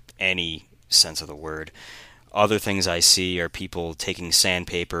K98 in any sense of the word. Other things I see are people taking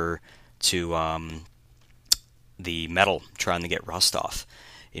sandpaper to the metal, trying to get rust off.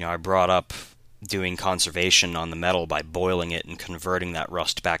 I brought up doing conservation on the metal by boiling it and converting that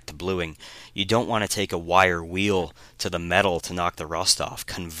rust back to bluing. You don't want to take a wire wheel to the metal to knock the rust off.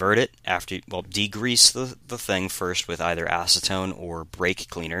 Convert it after, degrease the thing first with either acetone or brake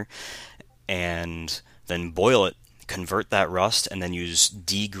cleaner, and then boil it, convert that rust, and then use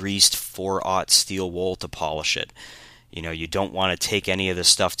degreased 4/0 steel wool to polish it. You don't want to take any of this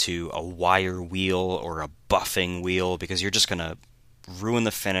stuff to a wire wheel or a buffing wheel, because you're just going to ruin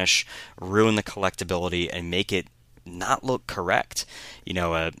the finish, ruin the collectability, and make it not look correct.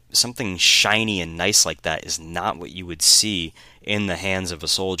 Something shiny and nice like that is not what you would see in the hands of a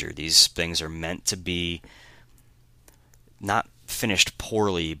soldier. These things are meant to be not finished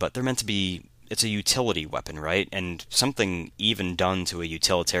poorly, but they're meant to be, it's a utility weapon, right? And something even done to a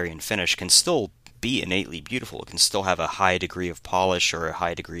utilitarian finish can still be innately beautiful. It can still have a high degree of polish or a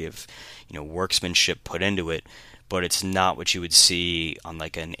high degree of, workmanship put into it, but it's not what you would see on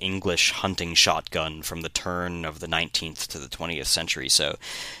like an English hunting shotgun from the turn of the 19th to the 20th century. So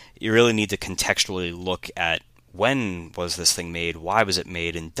you really need to contextually look at, when was this thing made, why was it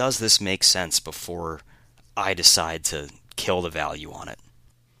made, and does this make sense before I decide to kill the value on it.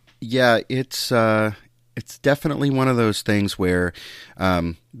 Yeah, it's definitely one of those things where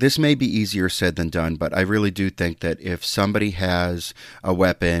this may be easier said than done, but I really do think that if somebody has a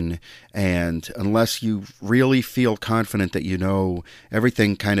weapon, and unless you really feel confident that you know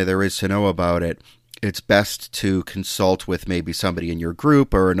everything kind of there is to know about it, it's best to consult with maybe somebody in your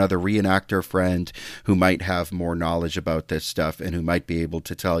group or another reenactor friend who might have more knowledge about this stuff and who might be able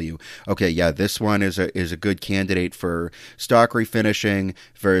to tell you, okay, yeah, this one is a good candidate for stock refinishing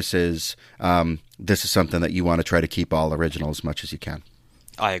versus this is something that you want to try to keep all original as much as you can.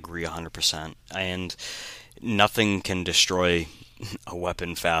 I agree 100%. And nothing can destroy a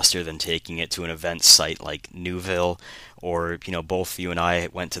weapon faster than taking it to an event site like Newville, or both you and I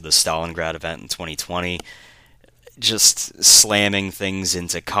went to the Stalingrad event in 2020, just slamming things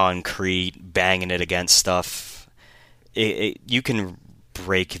into concrete, banging it against stuff. You can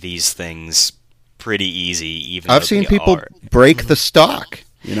break these things pretty easy, even I've seen people break the stock.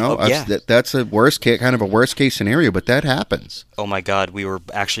 Yeah. That's a worst case, kind of a worst case scenario, but that happens. Oh my God, we were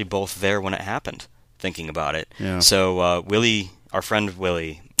actually both there when it happened, thinking about it. Yeah. So Willie, our friend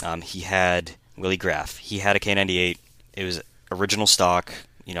Willie, Willie Graff, he had a K98. It was original stock,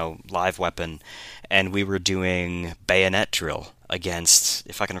 live weapon, and we were doing bayonet drill against,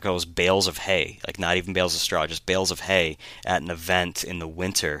 if I can recall, it was bales of hay, like not even bales of straw, just bales of hay at an event in the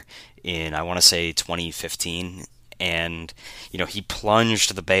winter in, I want to say, 2015. And, he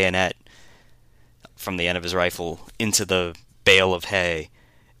plunged the bayonet from the end of his rifle into the bale of hay,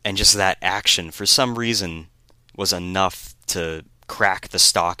 and just that action, for some reason, was enough to crack the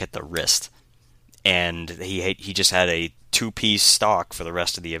stock at the wrist. And he just had a two-piece stock for the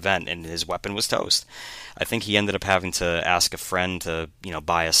rest of the event, and his weapon was toast. I think he ended up having to ask a friend to,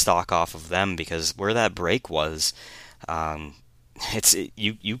 buy a stock off of them, because where that break was,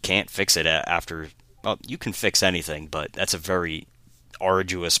 you can't fix it after. Well, you can fix anything, but that's a very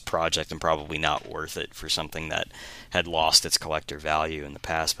arduous project and probably not worth it for something that had lost its collector value in the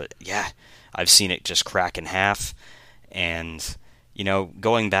past. But yeah, I've seen it just crack in half, and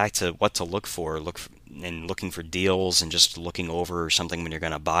going back to what to look for, looking for deals and just looking over something when you're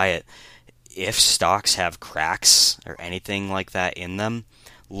going to buy it. If stocks have cracks or anything like that in them,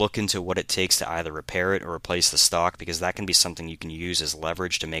 look into what it takes to either repair it or replace the stock, because that can be something you can use as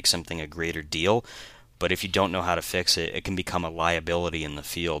leverage to make something a greater deal. But if you don't know how to fix it, it can become a liability in the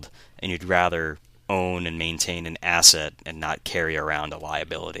field, and you'd rather own and maintain an asset and not carry around a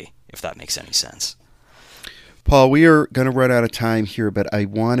liability, if that makes any sense. Paul, we are going to run out of time here, but I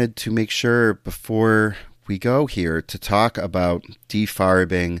wanted to make sure before we go here to talk about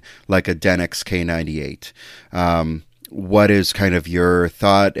defarbing like a Denix K98. What is kind of your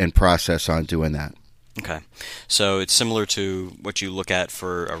thought and process on doing that? Okay. So it's similar to what you look at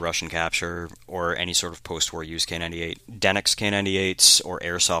for a Russian capture or any sort of post-war use K98. Denix K98s or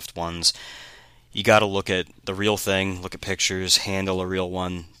airsoft ones, you got to look at the real thing, look at pictures, handle a real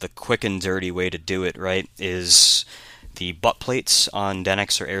one. The quick and dirty way to do it, right, is the butt plates on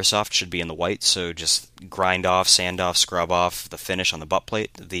Denix or airsoft should be in the white, so just grind off, sand off, scrub off the finish on the butt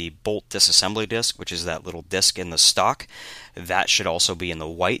plate. The bolt disassembly disc, which is that little disc in the stock, that should also be in the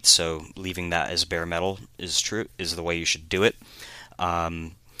white, so leaving that as bare metal is the way you should do it.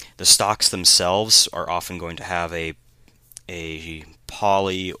 The stocks themselves are often going to have a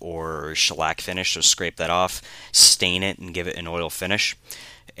poly or shellac finish, so scrape that off, stain it, and give it an oil finish.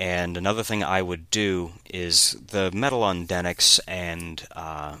 And another thing I would do is the metal on Denix and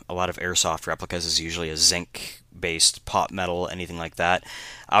a lot of airsoft replicas is usually a zinc-based pot metal, anything like that.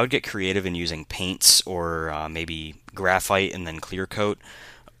 I would get creative in using paints or maybe graphite and then clear coat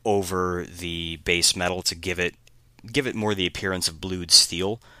over the base metal to give it more the appearance of blued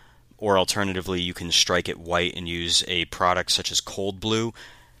steel. Or alternatively, you can strike it white and use a product such as cold blue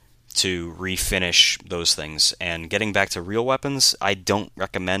to refinish those things. And getting back to real weapons, I don't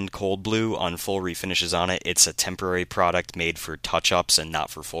recommend cold blue on full refinishes on it. It's a temporary product made for touch-ups and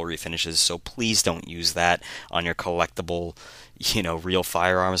not for full refinishes, so please don't use that on your collectible, real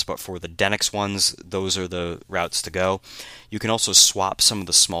firearms. But for the Denix ones, those are the routes to go. You can also swap some of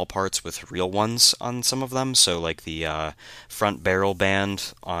the small parts with real ones on some of them, so like the front barrel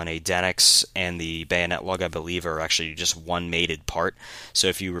band on a Denix and the bayonet lug, I believe, are actually just one mated part. So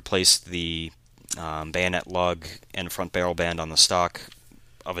if you replace the bayonet lug and front barrel band on the stock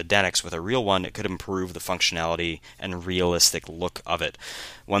of a Denix with a real one, it could improve the functionality and realistic look of it.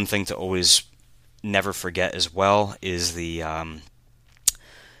 One thing to always never forget as well is the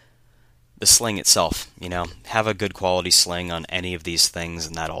sling itself. Have a good quality sling on any of these things,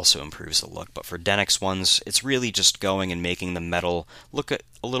 and that also improves the look. But for Denix ones, it's really just going and making the metal look a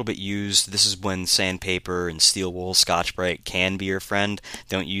little bit used. This is when sandpaper and steel wool Scotch-Brite can be your friend.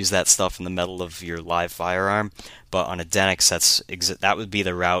 Don't use that stuff in the metal of your live firearm. But on a Denix, that would be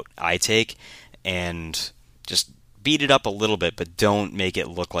the route I take, and just beat it up a little bit, but don't make it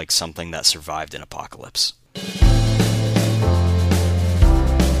look like something that survived an apocalypse.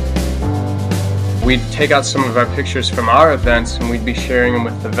 We'd take out some of our pictures from our events and we'd be sharing them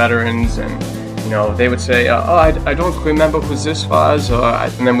with the veterans, and they would say, I don't remember who this was,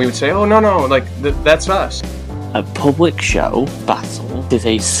 and then we would say, no, that's us. A public show battle is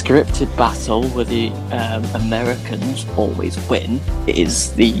a scripted battle where the Americans always win. It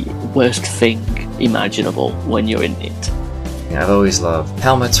is the worst thing imaginable when you're in it. I've always loved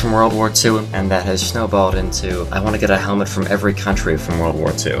helmets from World War II, and that has snowballed into, I want to get a helmet from every country from World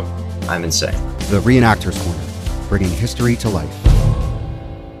War II. I'm insane. The Reenactors Corner, bringing history to life.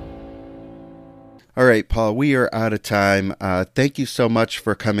 All right, Paul, we are out of time. Thank you so much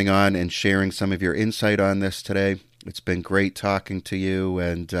for coming on and sharing some of your insight on this today. It's been great talking to you,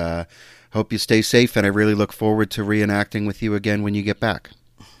 and hope you stay safe, and I really look forward to reenacting with you again when you get back.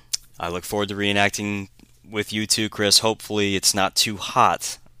 I look forward to reenacting with you too, Chris. Hopefully it's not too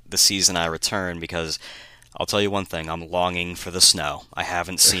hot the season I return, because I'll tell you one thing, I'm longing for the snow. I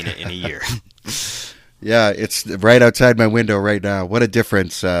haven't seen it in a year. Yeah, it's right outside my window right now. What a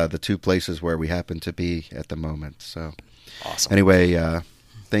difference, the two places where we happen to be at the moment. So, awesome. Anyway,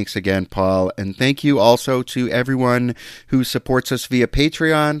 thanks again, Paul. And thank you also to everyone who supports us via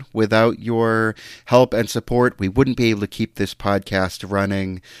Patreon. Without your help and support, we wouldn't be able to keep this podcast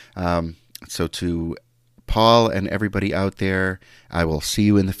running. So to Paul and everybody out there, I will see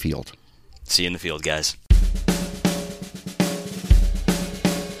you in the field. See you in the field, guys.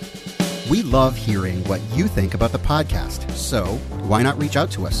 We love hearing what you think about the podcast, so why not reach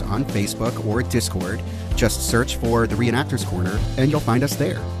out to us on Facebook or Discord? Just search for The Reenactors Corner, and you'll find us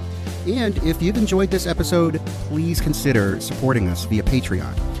there. And if you've enjoyed this episode, please consider supporting us via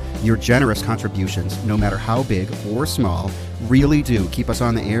Patreon. Your generous contributions, no matter how big or small, really do keep us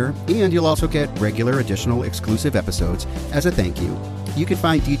on the air, and you'll also get regular additional exclusive episodes as a thank you. You can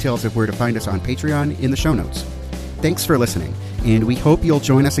find details of where to find us on Patreon in the show notes. Thanks for listening, and we hope you'll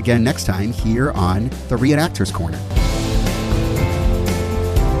join us again next time here on The Reenactors Corner.